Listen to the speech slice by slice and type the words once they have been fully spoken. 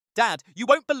Dad, you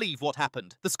won't believe what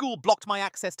happened. The school blocked my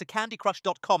access to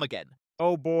candycrush.com again.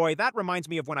 Oh boy, that reminds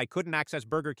me of when I couldn't access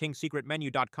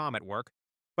BurgerKingSecretMenu.com at work.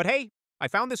 But hey, I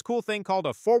found this cool thing called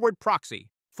a Forward Proxy.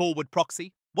 Forward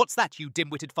Proxy? What's that, you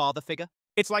dim-witted father figure?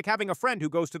 It's like having a friend who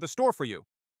goes to the store for you.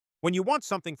 When you want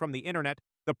something from the internet,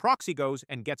 the proxy goes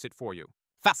and gets it for you.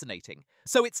 Fascinating.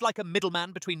 So it's like a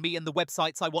middleman between me and the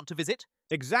websites I want to visit?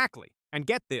 Exactly. And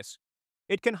get this.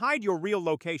 It can hide your real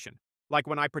location, like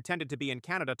when I pretended to be in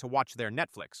Canada to watch their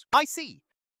Netflix. I see.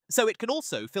 So it can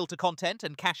also filter content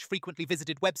and cache frequently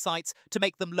visited websites to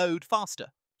make them load faster.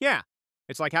 Yeah,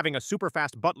 it's like having a super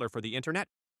fast butler for the internet.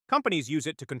 Companies use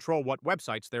it to control what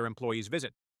websites their employees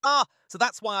visit. Ah, so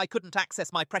that's why I couldn't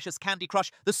access my precious Candy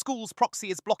Crush. The school's proxy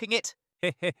is blocking it.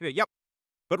 Yep.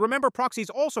 But remember, proxies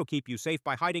also keep you safe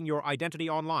by hiding your identity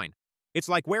online. It's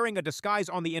like wearing a disguise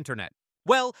on the internet.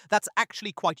 Well, that's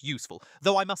actually quite useful,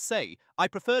 though I must say, I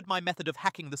preferred my method of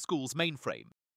hacking the school's mainframe.